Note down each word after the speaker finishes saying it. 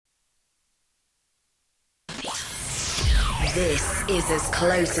This is as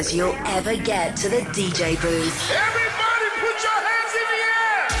close as you'll ever get to the DJ booth. Everybody put your hands in the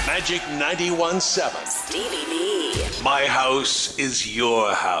air! Magic 91.7. Stevie B. My house is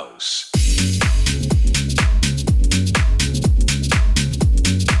your house.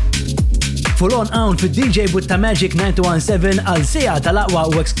 Full on hawn fid-DJ Butta Magic 917 għal sija tal-aqwa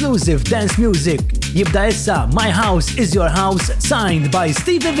u exclusive dance music. Jibda issa My House is Your House, signed by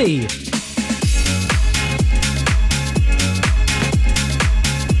Stevie V.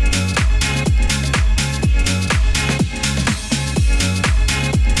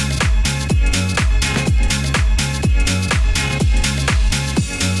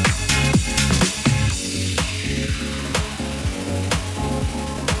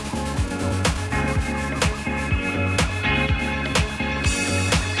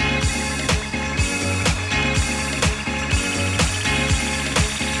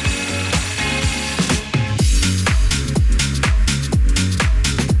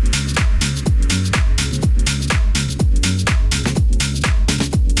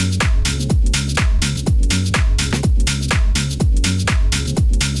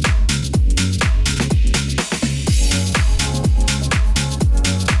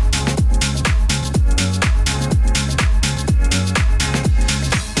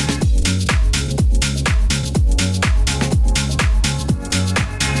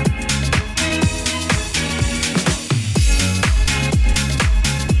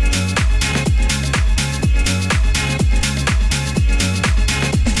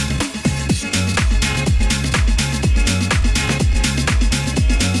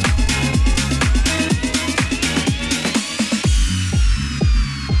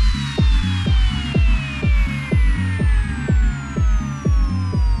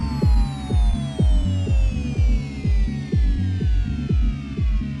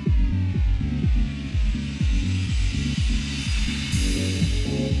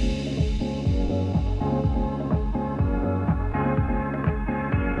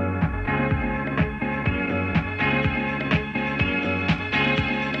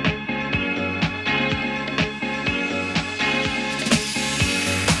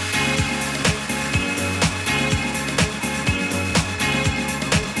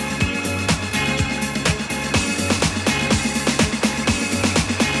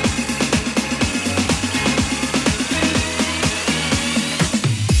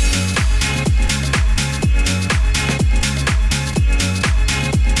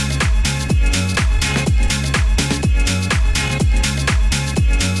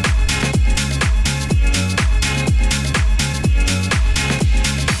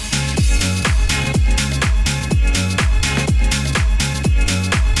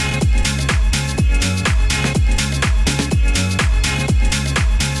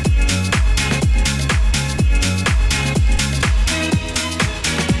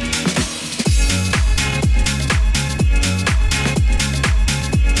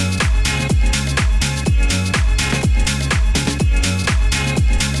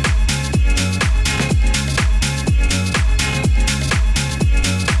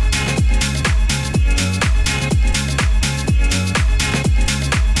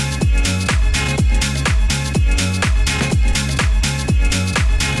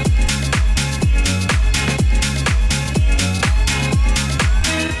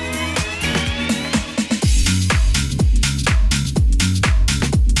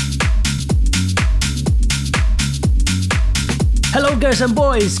 Girls and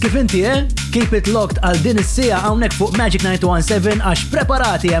boys, kif inti, eh? Keep it locked għal din is-sija hawnhekk fuq Magic 917 għax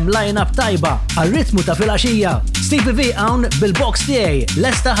preparati hemm line-up tajba għal ritmu ta' filgħaxija. Stevie V hawn bil-box tiegħi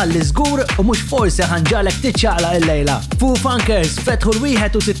lesta ħalli żgur u mhux forsi ħanġalek tiċċaqla illejla. Foo Funkers fetħu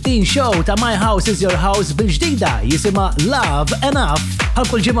l-61 show ta' My House is Your House bil-ġdida jisimha Love Enough.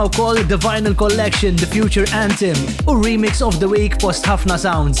 Ħalkull ġimgħa wkoll The Vinyl Collection, The Future Anthem u Remix of the Week post ħafna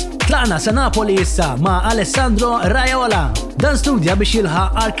sounds. Tlaqna sa Napoli issa ma' Alessandro Raiola. Dan studja biex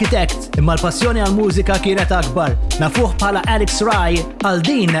jilħaq Architect imma l-passjoni għal-mużika kienet akbar. Nafuh bħala Alex Rai għal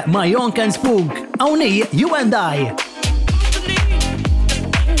din ma' Yonk and Spook. Hawnhi You and I.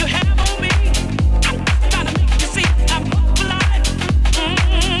 See, I'm alive.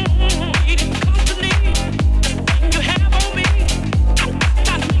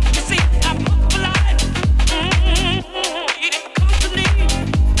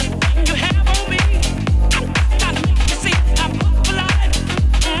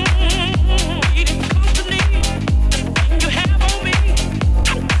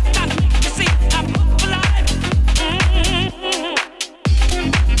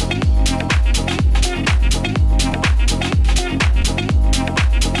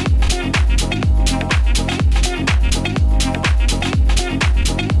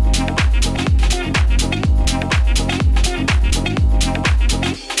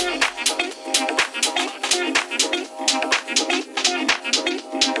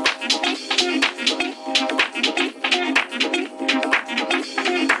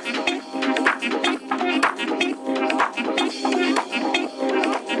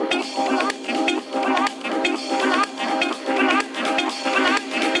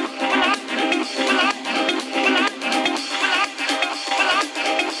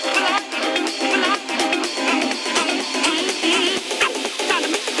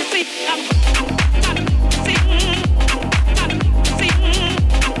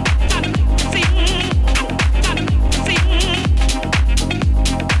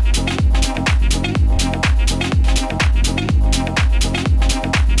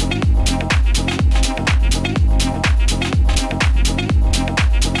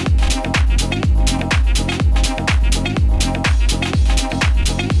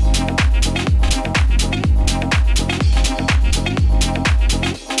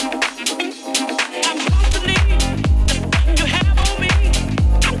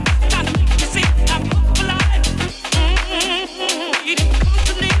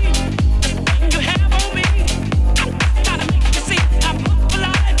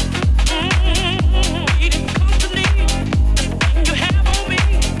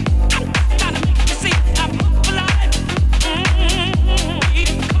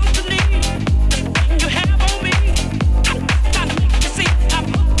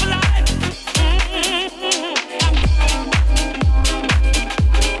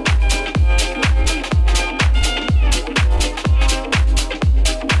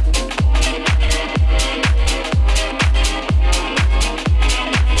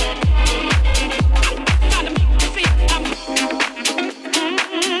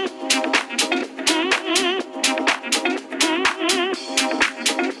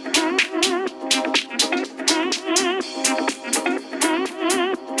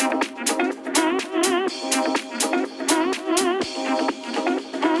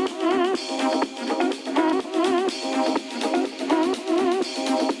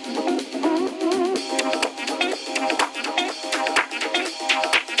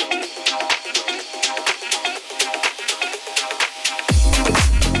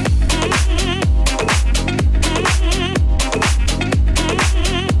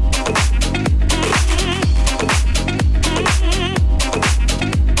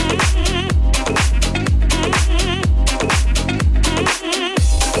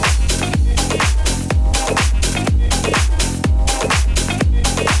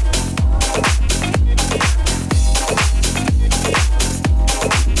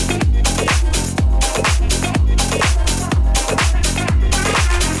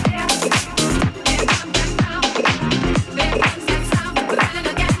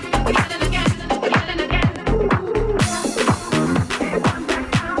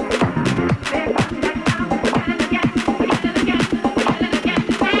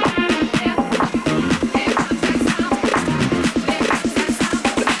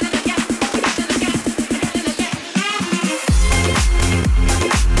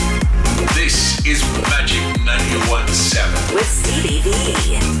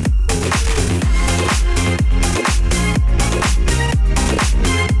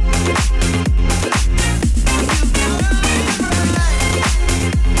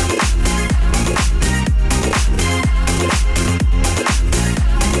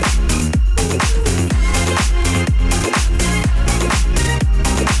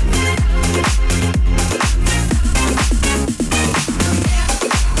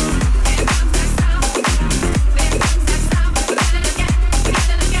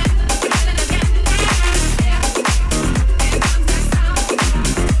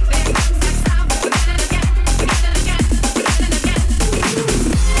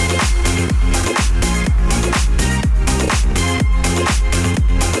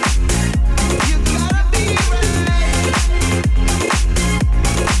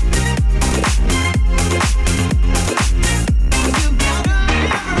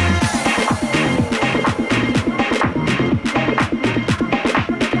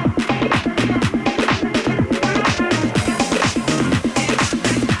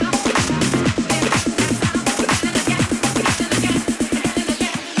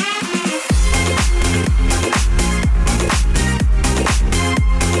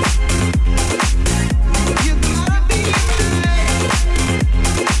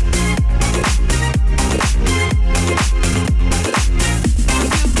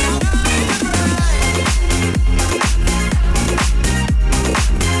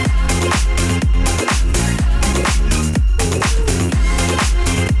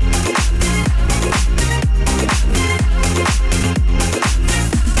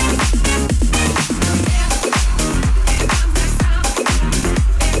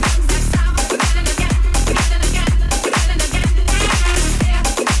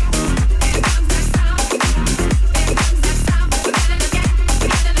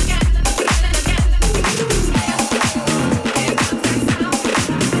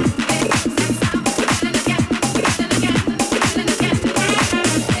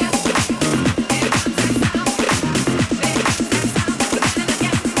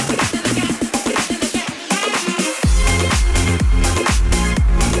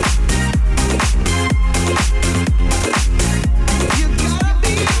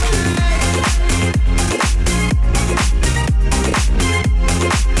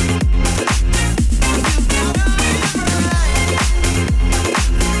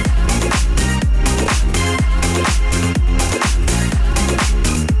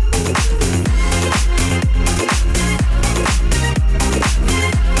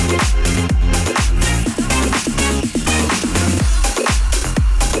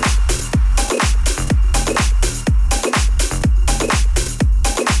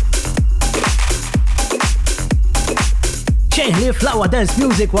 Sejħli fl-aqwa dance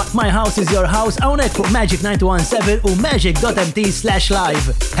music waqt My House is Your House hawnhekk fuq Magic 917 u magic.mt/live.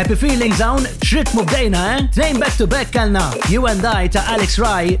 Happy feelings hawn, x'ritmu bdejna, eh? Tnejn back to back kellna You and I ta' Alex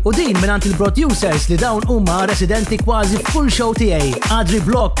Rai u din minant il-producers li dawn huma residenti kważi full show tiegħi. Adri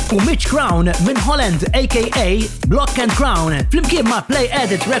Block u Mitch Crown minn Holland aka Block and Crown flimkien ma' Play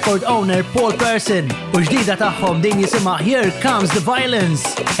Edit record owner Paul Person u ġdida tagħhom din jisimha Here Comes the Violence.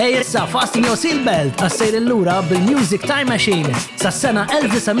 Hey issa fasten your seatbelt għassejr lura bil-Music Time Machine sas-sena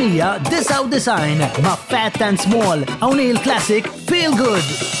 1999 ma' Fat and Small hawnhi il-classic Feel Good.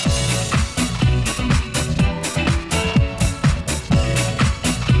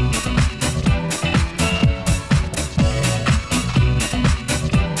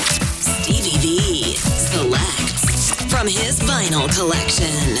 From his vinyl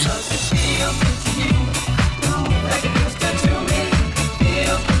collection.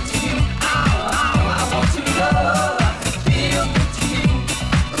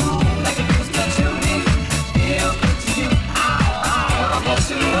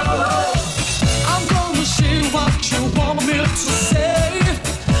 I'm gonna say what you want me to say.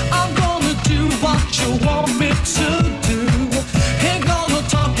 I'm gonna do what you want me to do. Ain't gonna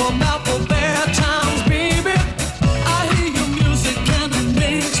talk about the bad times, baby. I hear your music and it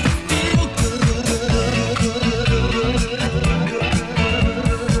makes me feel good.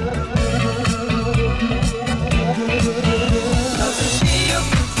 Does it feel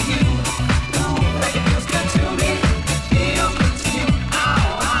good to you? Like it feels good to me. Feel good to you. I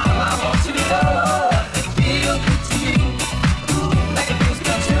want to know. Feel good to you. Like it feels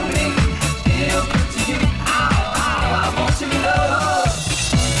good to me. Feel good to you. I want to know.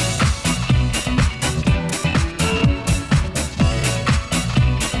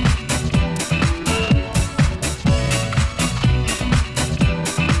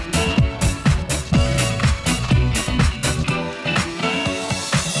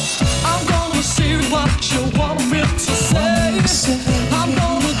 I'm gonna say what you want me to say. I'm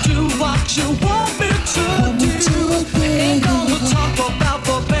gonna do what you want me to do. Ain't gonna talk about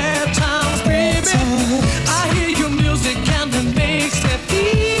the bad times, baby. I hear your music and it makes me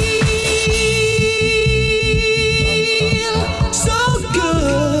feel so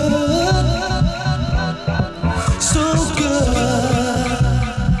good, so good.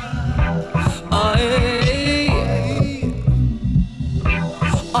 Oh, hey.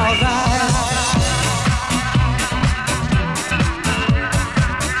 All right.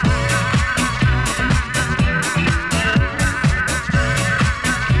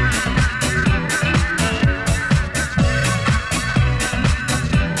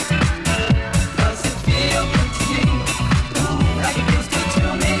 Does it feel good to you? Like it feels good to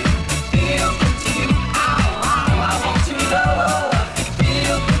me. Feel good to you. I want to know.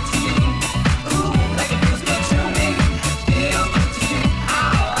 Feel good to you. Like it feels good to me. Feel good to you. I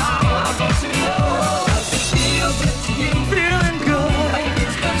want to know. Does it feel good to you? Feeling good. Like it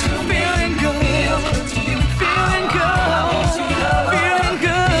feels good to me. Feeling good. Feel good to you. Feeling good. I want to know. Feeling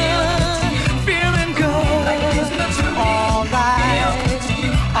good. Feeling good. Like it feels good to me. All right.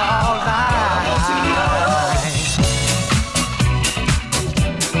 All right. I want to know.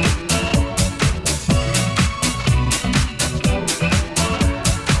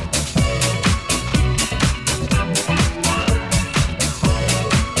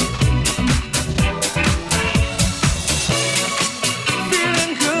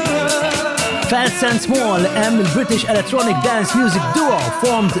 Feeling good. Fats and Small hemm il-British Electronic Dance Music Duo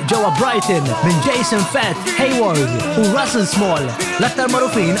formed ġewwa Brighton minn Jason Fat Hayward u Russell Small l-aktar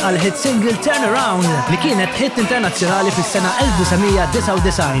magħrufin għal hit single Turnaround li kienet hit internazzjonali fis-sena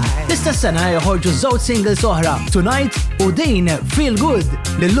 1999. L-istess sena joħorġu żewġ singles oħra Tonight u din Feel Good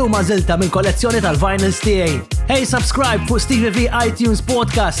li llum għażilta mill-kollezzjoni tal-vinyls tiegħi. Hey subscribe fuq Stevie V iTunes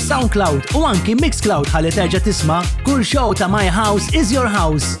Podcast, SoundCloud u anki Mixcloud ħalli terġa' tisma' kull show ta' My House is Your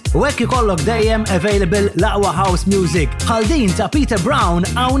House. U hekk ikollok dejjem available l-aqwa house music. Bħal din ta' Peter Brown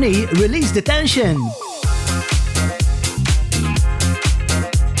hawnhi Release the Tension.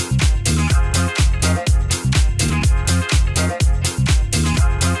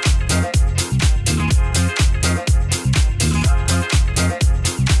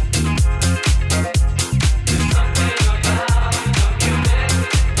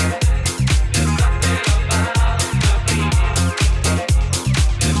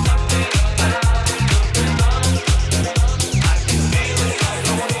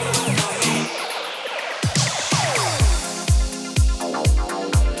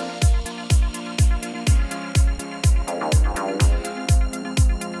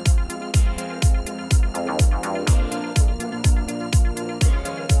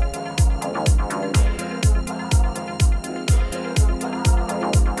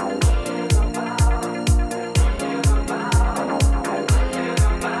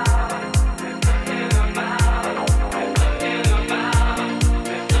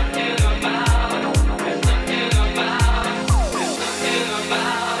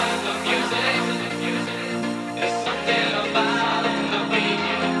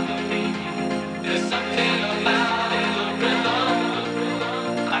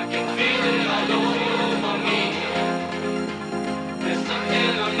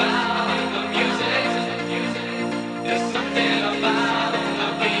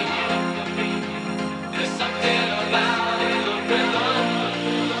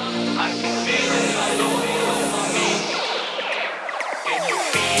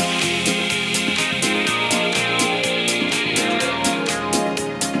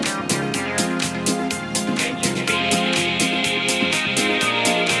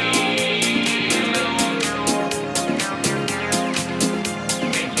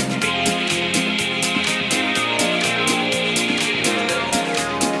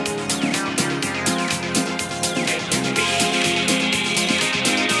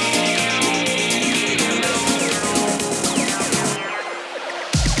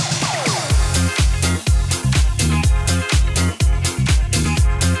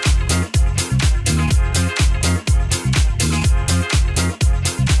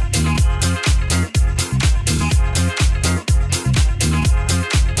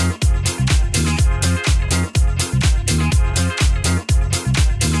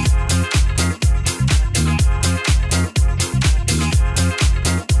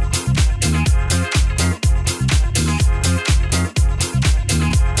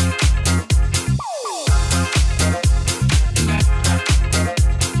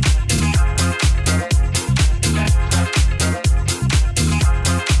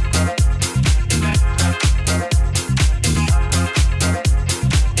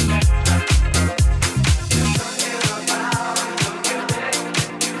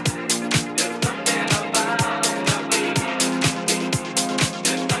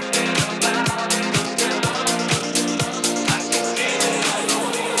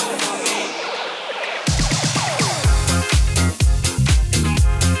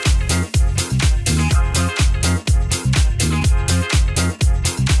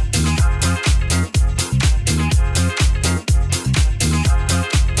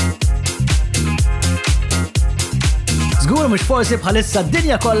 mhux forsi bħalissa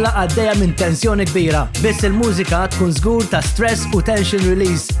d-dinja kollha għaddejja minn tensjoni kbira, biss il-mużika tkun żgur ta' stress u tension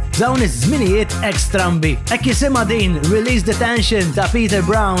release. Dawn iż-żminijiet ekstrambi. Hekk jisimha din Release the Tension ta' Peter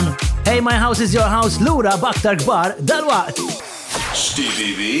Brown. Hey, my house is your house lura b'aktar kbar dalwaqt.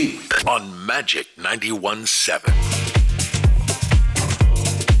 Stevie V on Magic 91.7.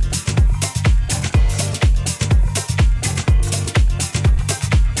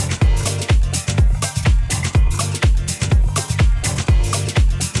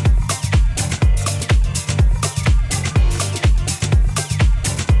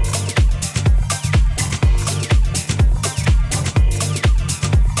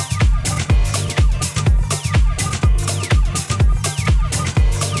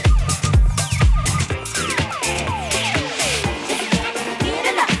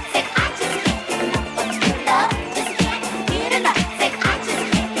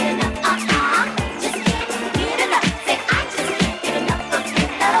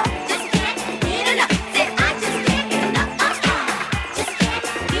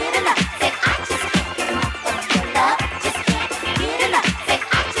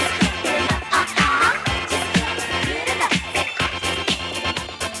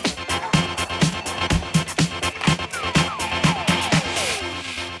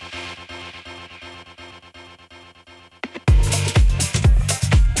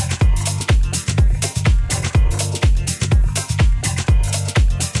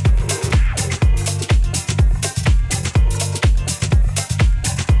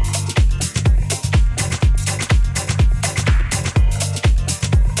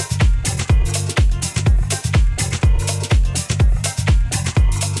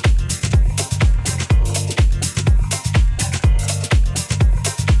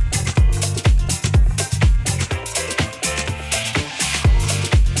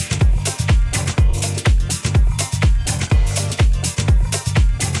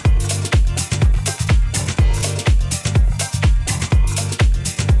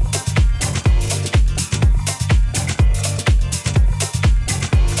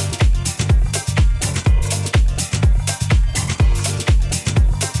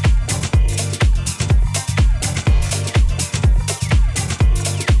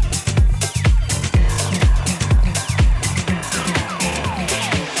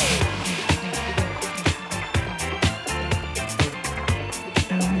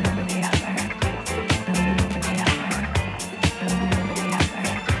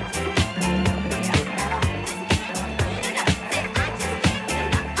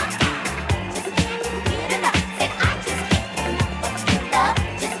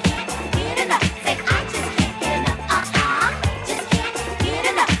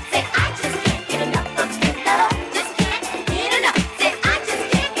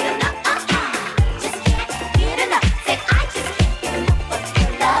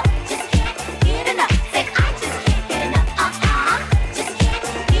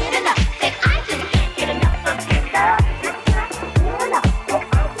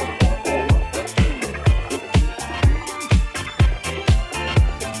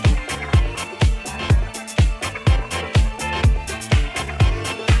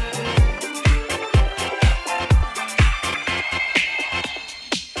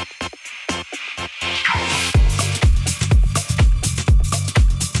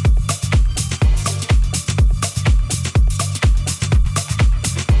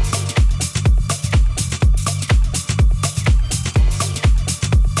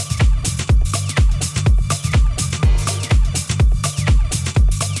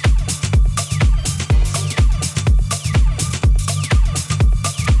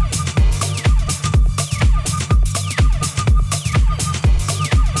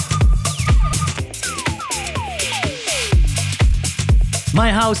 My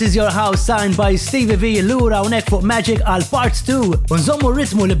House is Your House signed by Stevie V lura unek fuq Magic għal Part 2 unżommu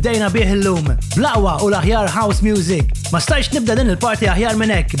r-ritmu li bdejna bih illum. Blaqwa u l-aħjar house music. Ma stajx nibda din il-parti aħjar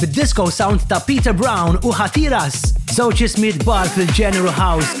minnek bid-disco sound ta' Peter Brown u Hatiras. Żewġ ismijiet bar fil-ġeneru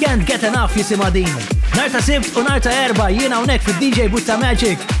house, can't get enough jisima din. Narta sibt u narta erba jiena unek fil-DJ Butta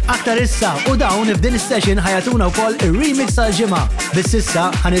Magic. Aktar issa u dawn f'din is-session ħajatuna wkoll ir-remix tal-ġimgħa.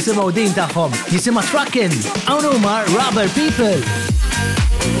 Biss-issa ħanisimgħu din tagħhom. Jisimha Truckin', hawn huma Rubber People.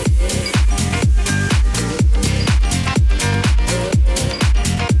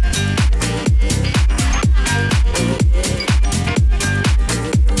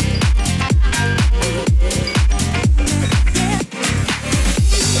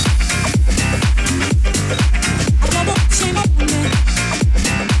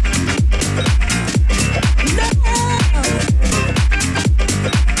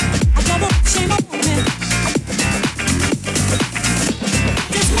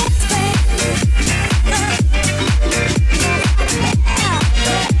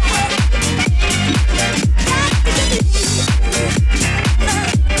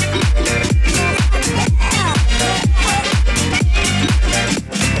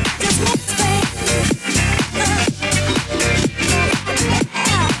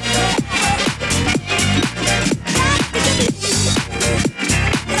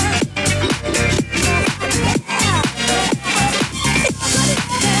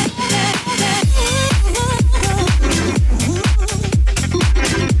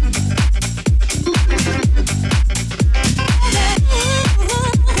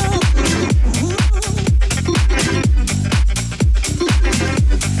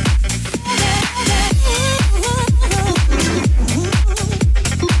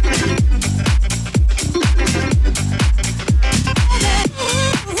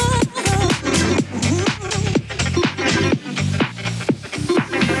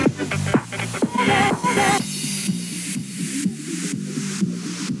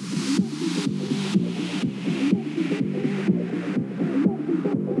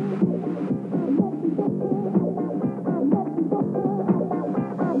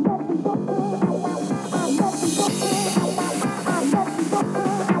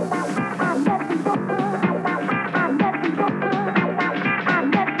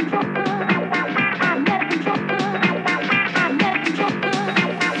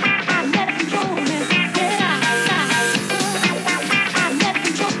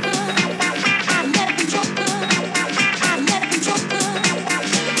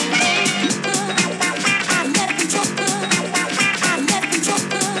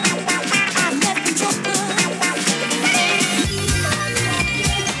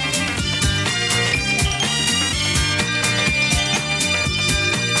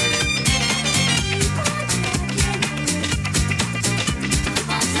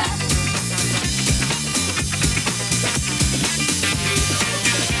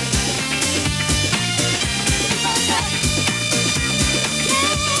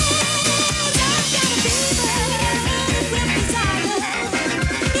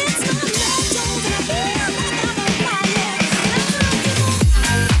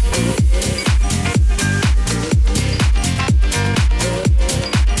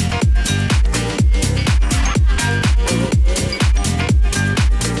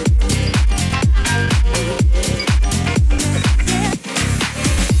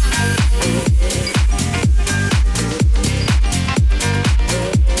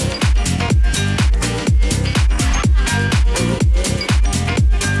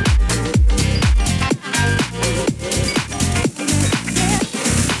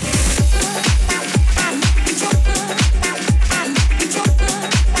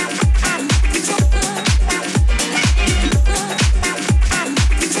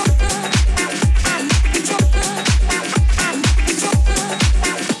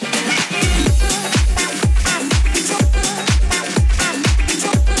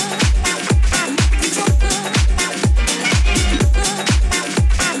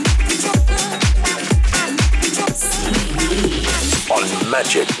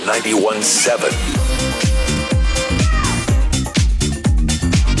 Magic 91.7.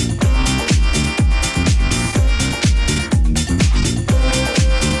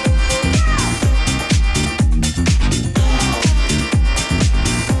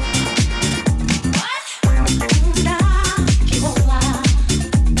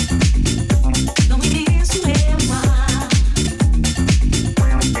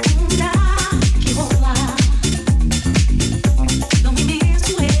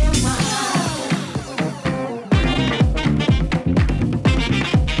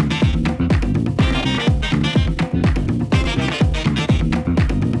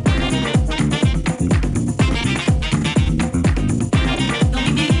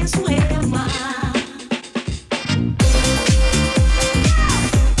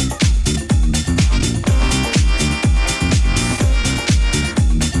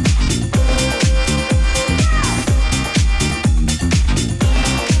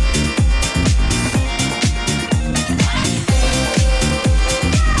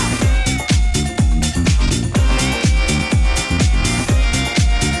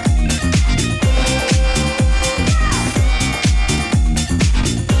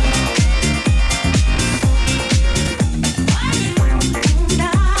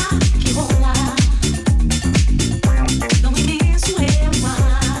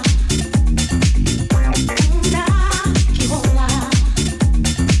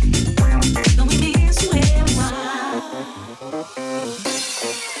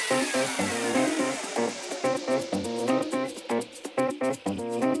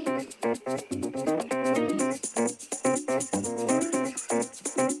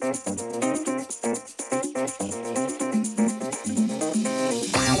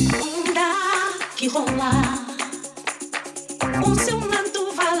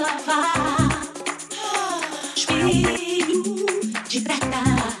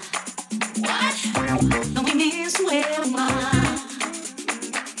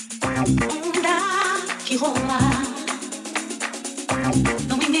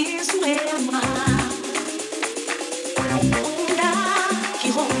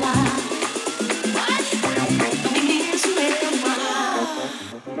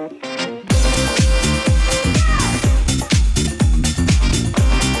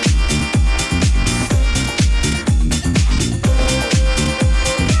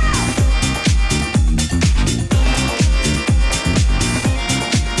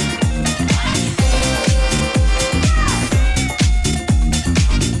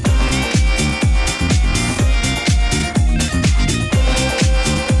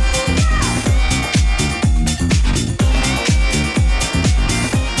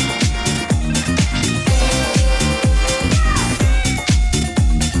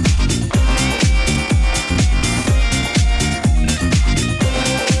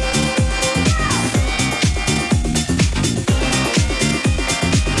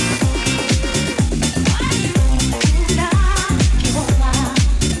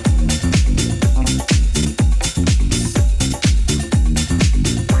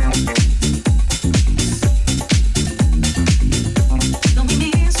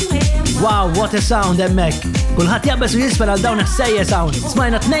 What a sound emmek. Kulħadd jaqbes u jisfer għal dawn ħsejja sound.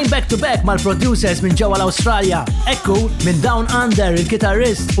 Smajna tnejn back-to-back mal-producers minn ġewwa l-Awstralja. Ekku minn Down Under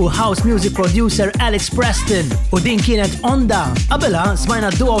il-kitarrist u house music producer Alex Preston. U din kienet Onda. Qabelha smajna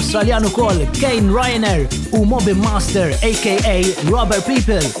d-duo Awstraljan ukoll Kane Ryanair u Moby Master aka Rubber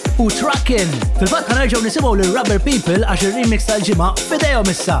People u Truckin. Fil-fatt ħanerġgħu nisimgħu lil Rubber People għax ir-remix tal-ġimgħa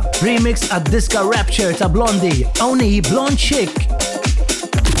f'idejhom issa. Remix għad-diska Rapture ta' Blondie. Hawnhi Blonde Chick.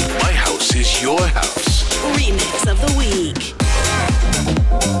 Is your house. Remix of the week.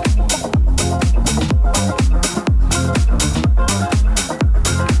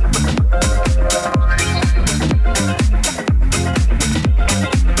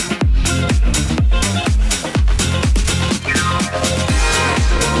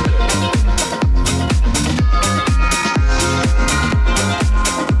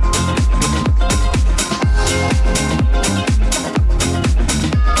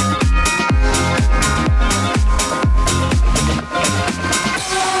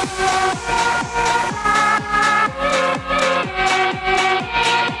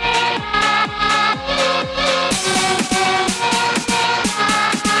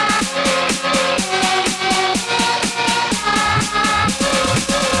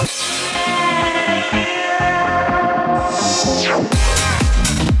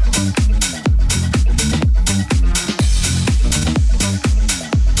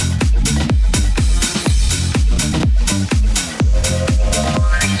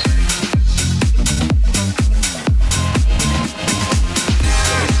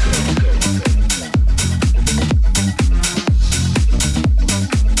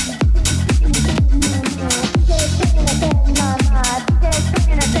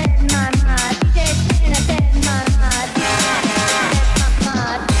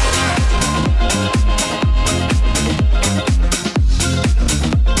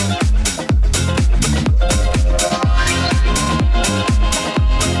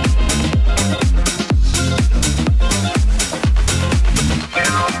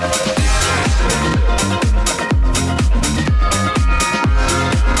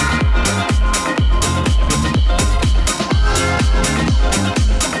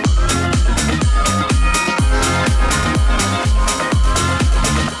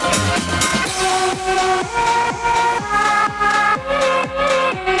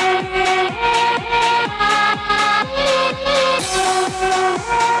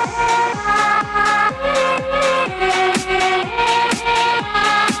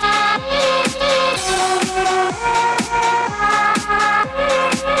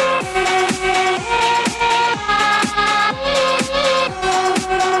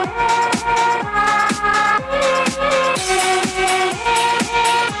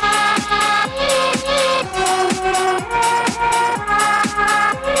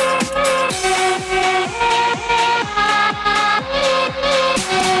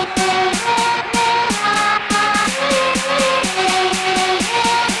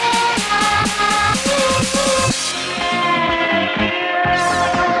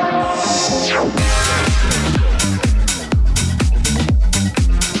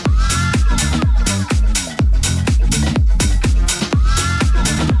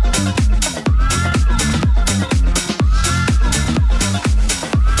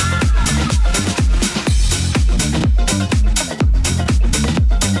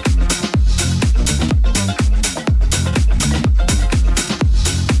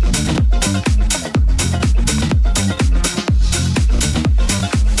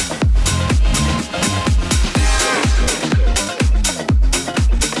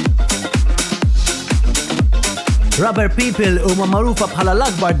 Rubber People huma magħrufa bħala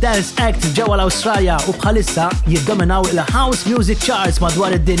l-akbar dance act ġewwa l-Awstralja u bħalissa jiddominaw il-house music charts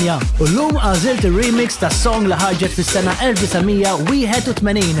madwar id-dinja. U llum għażilt ir-remix tas-song li ħarġet fis-sena 1981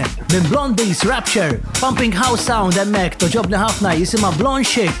 minn Blondie's Rapture. Pumping house sound hemmhekk toġobni ħafna jisimha Blonde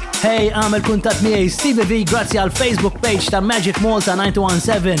Chic. Hey, għamel kuntat miegħi Stevie V grazzi għal Facebook page ta' Magic Malta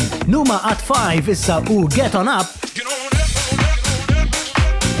 917. Numa at 5 issa u Get On Up.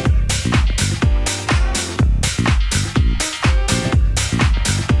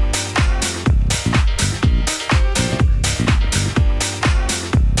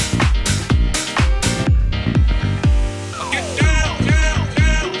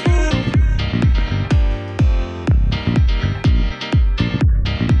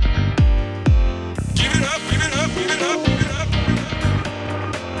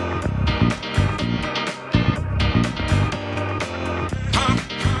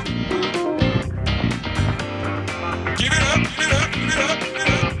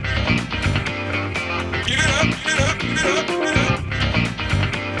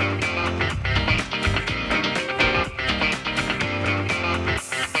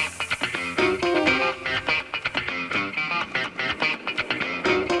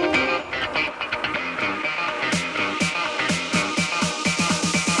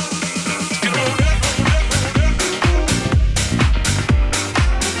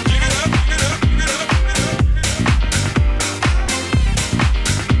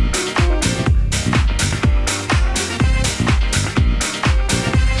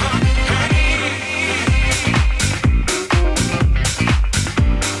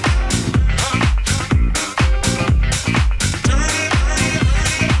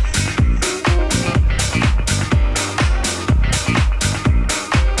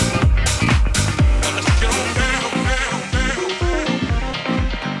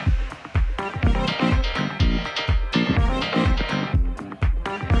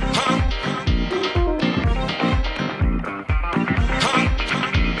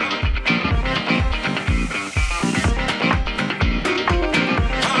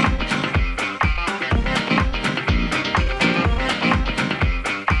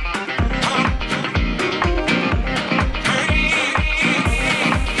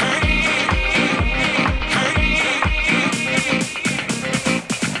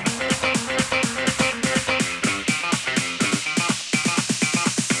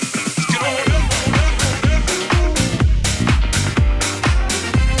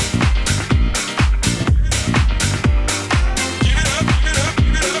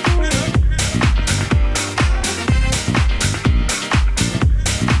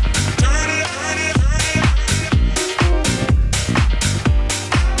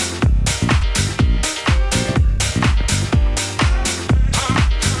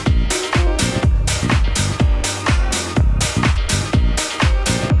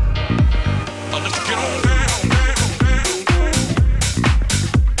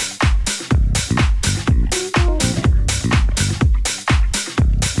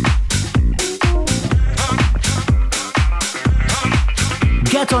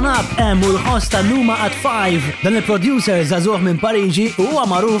 Get On Up hemm u l-ħoss ta' Numa at 5. Dan il-producer żagħżugħ minn Pariġi u huwa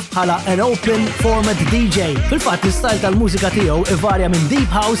magħruf bħala an open format DJ. Fil-fatt l-istajl tal-mużika tiegħu ivarja minn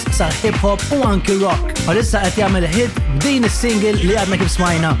deep house sa hip hop u anki rock. Għalissa qed jagħmel hit b'din is-single li għadna kif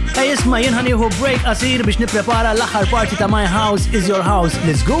smajna. Ej isma' jien ħanieħu break qasir biex nipprepara l-aħħar parti ta' My House is Your House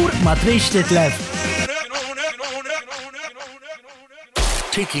li żgur ma trix titlef.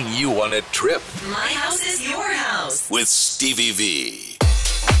 Taking you on a trip My house is your house. with Stevie V.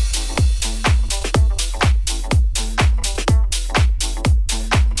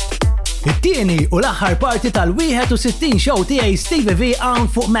 It-tieni u l-aħħar parti tal-61 show tiegħi Stevie V hawn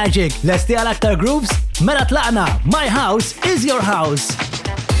fuq Magic. Lesti għal aktar groups? Mela tlaqna, My House is Your House.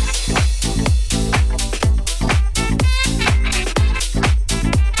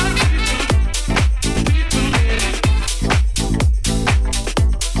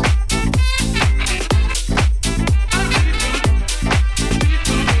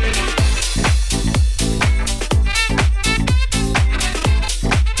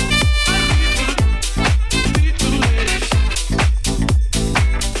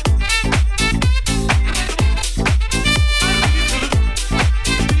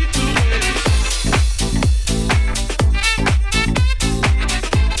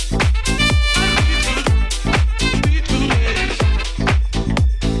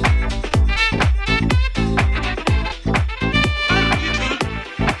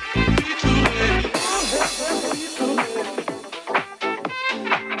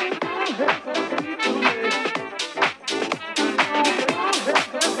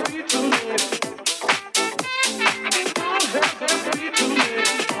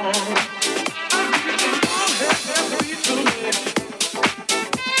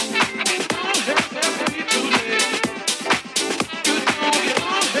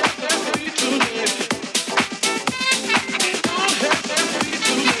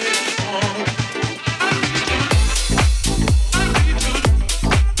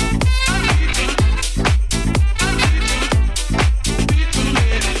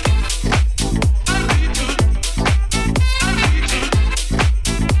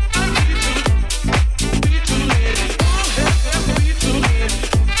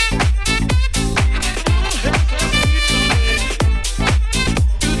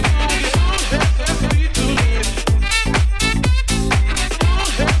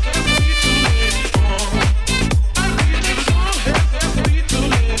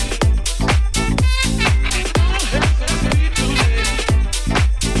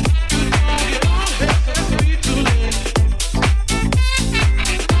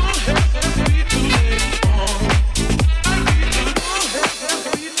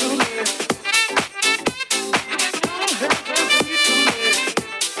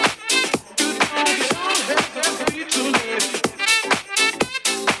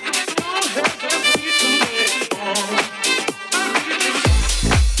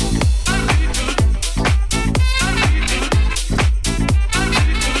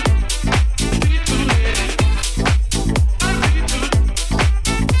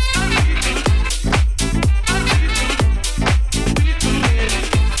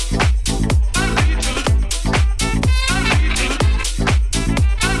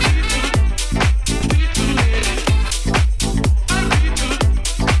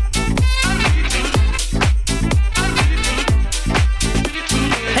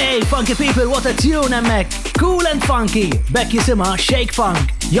 Funky people, what a tune emmek! Cool and funky! Bekk jisima Shake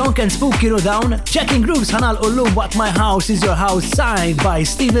Funk. Young and Spooky ru down, checking grooves ħanal ullum What My House Is Your House signed by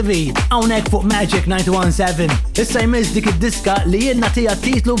Stevie V. Hawnhekk fuq Magic 91.7. Issa jmiss dik id-diska li jenna tija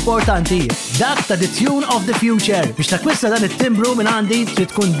titlu importanti. Dak ta' The Tune of the Future. Biex takwissa dan it-timbru minn għandi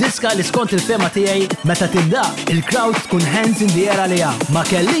trid tkun diska li skont il-fema tiegħi meta tibda il-crowd tkun hands in the air għaliha. Ma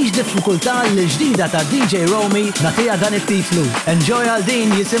kellix diffikultà li ġdida ta' DJ Romy natija dan it-titlu. Enjoy għal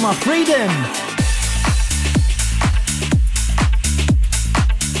din jisimha Freedom.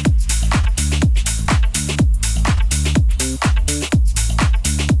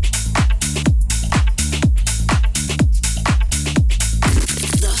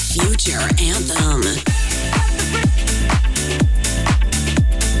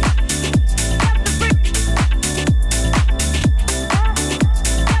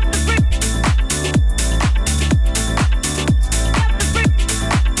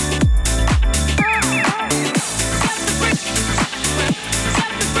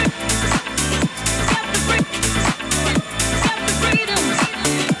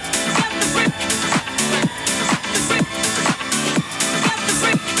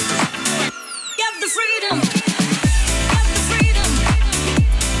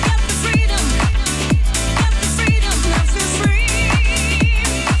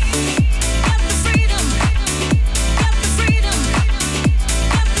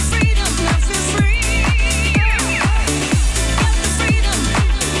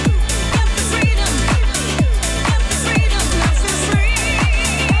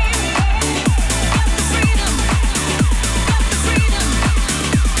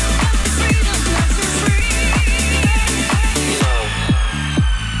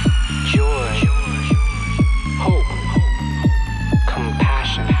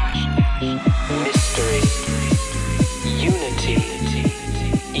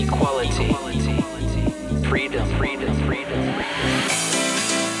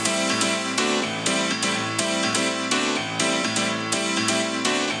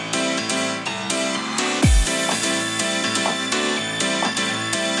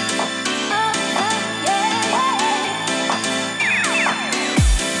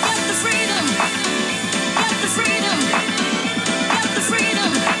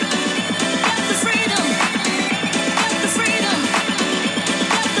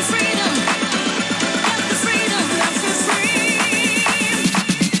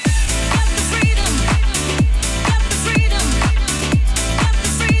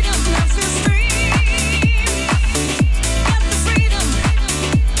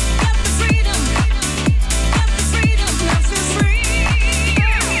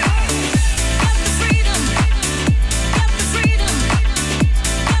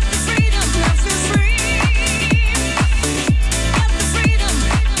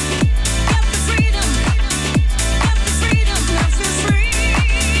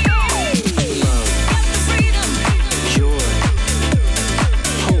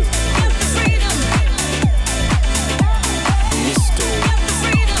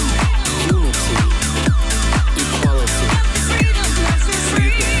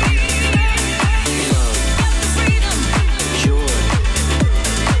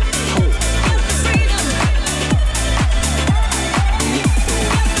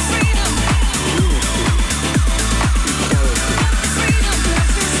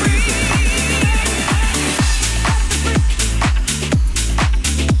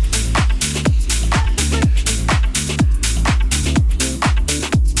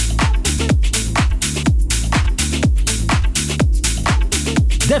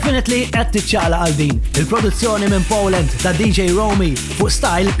 Definitely qed tiċċaqla għal din. Il-produzzjoni minn Poland ta' DJ Romy fuq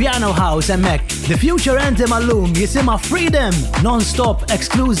style Piano House hemmhekk. The Future Anthem għallum jisimha Freedom. Non-stop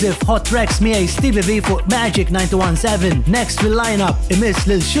exclusive hot tracks miegħi Stevie V fuq Magic 91.7. Next fil-lineup imiss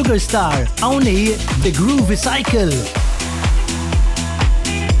lil Sugar Star. Hawnhi The Groovy Cycle.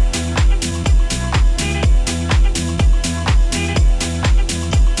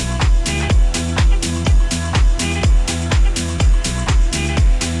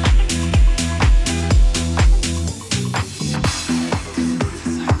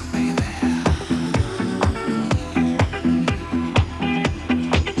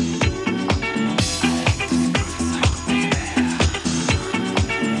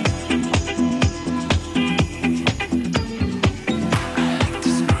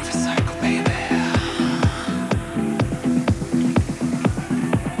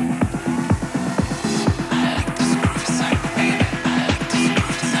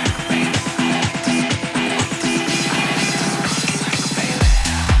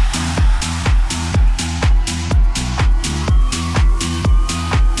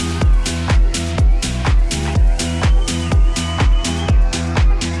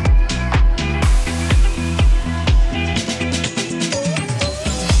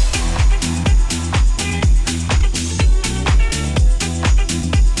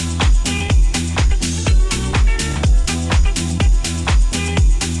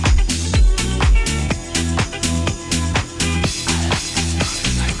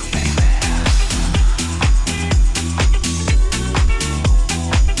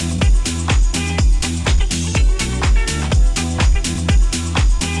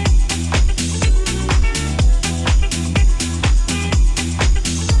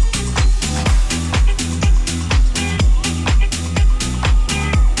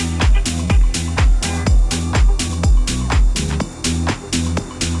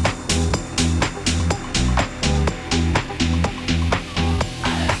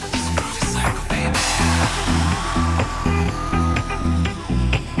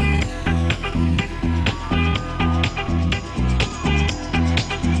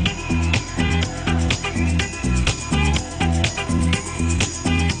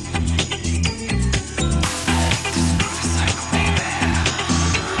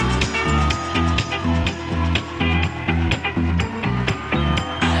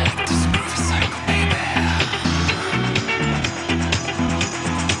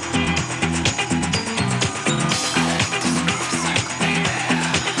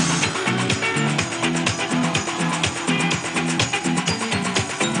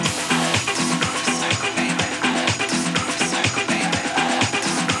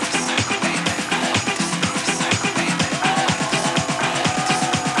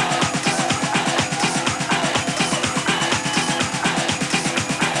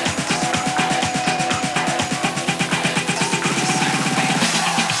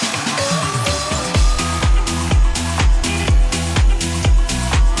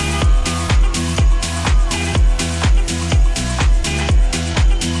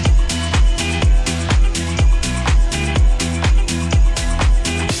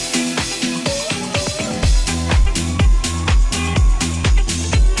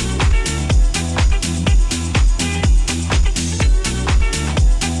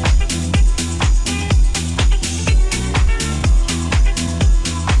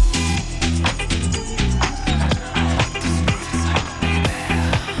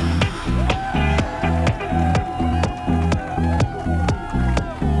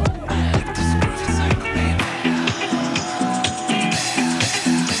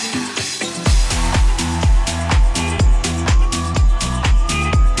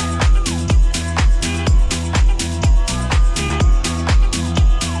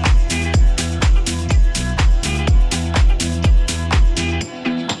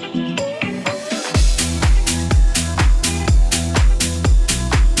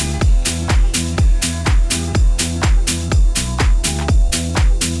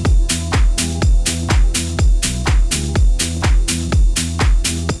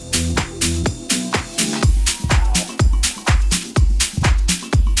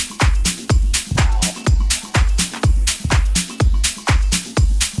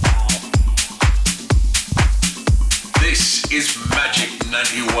 is Magic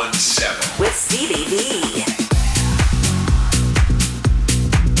 91.7 with Stevie V.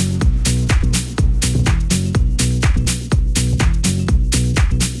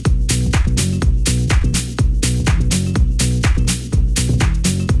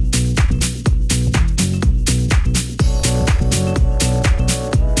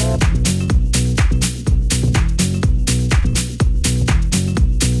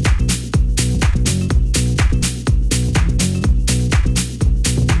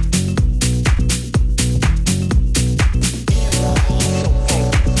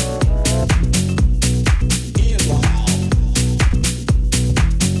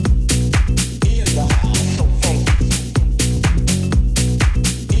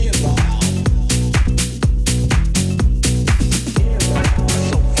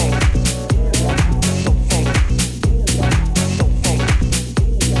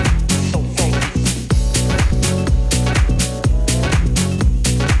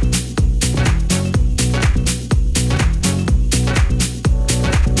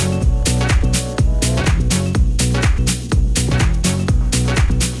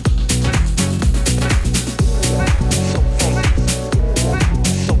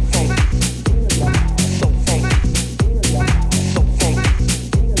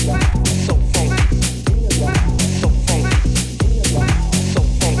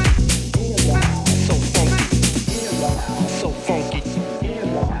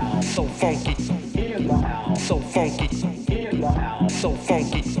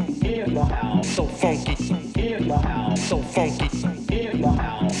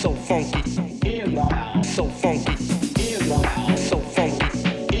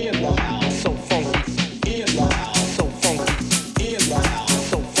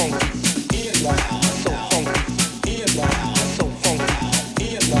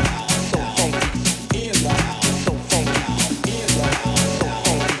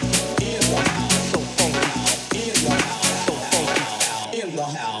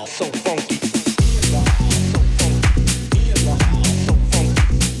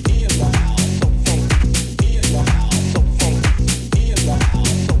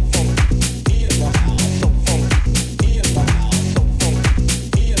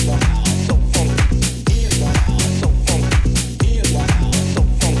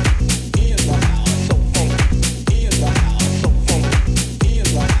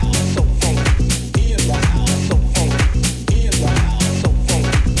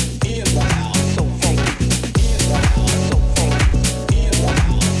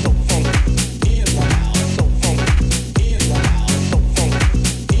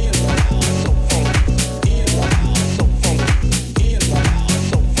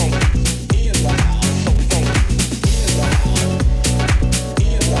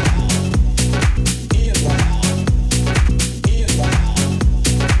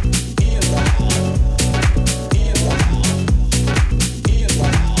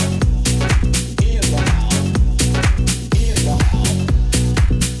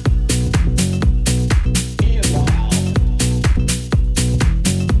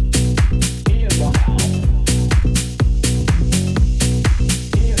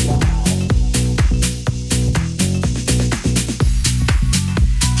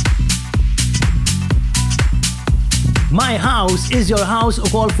 My House is Your House u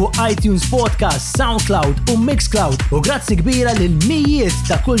kol fuq iTunes Podcast, SoundCloud u Mixcloud u grazzi kbira lil mijiet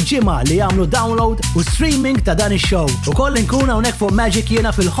ta' kull ġimgħa li jagħmlu download u streaming ta' dan ix-show. U koll inkun hawnhekk fuq Magic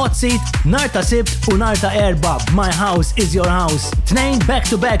jiena fil-hot seat nhar ta' Sibt u nhar ta' Erba' My House is Your House. Tnejn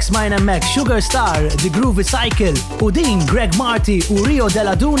back-to-back smajna hemmhekk Sugar Star, The Groovy Cycle u din Greg Marty u Rio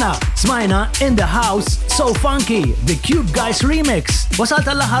Della Duna smajna In the House So Funky, The Cube Guys Remix. Wasalt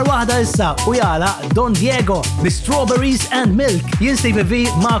tal-aħħar waħda issa u jala Don Diego bi Strawberries and Milk. Jien Stevie V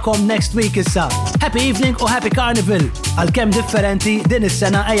ma'kom next week issa. Happy evening u happy carnival. Għal-kem differenti din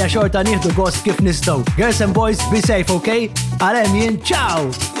is-sena ejja xorta nieħdu gost kif nistgħu. Girls and boys, be safe, okay? Għalem jien, ciao!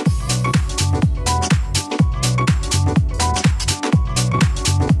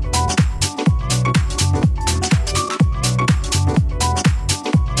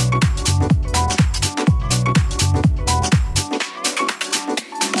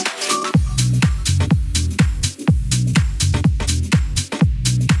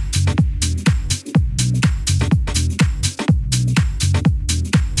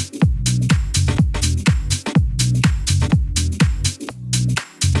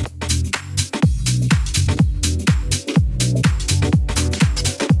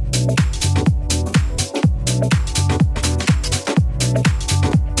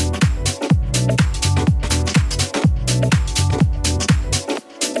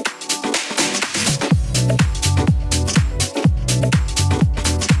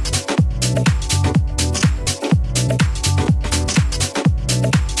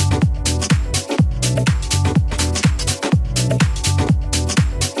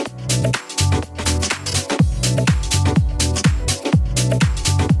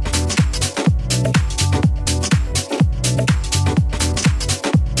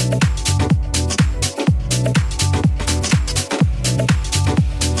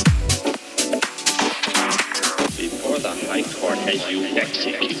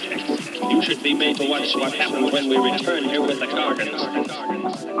 be made to watch what happens when we return here with the Gargans.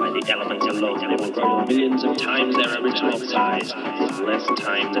 By the elements alone, they will grow millions of times their original size, with less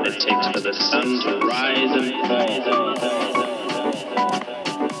time than it takes for the sun to rise and fall.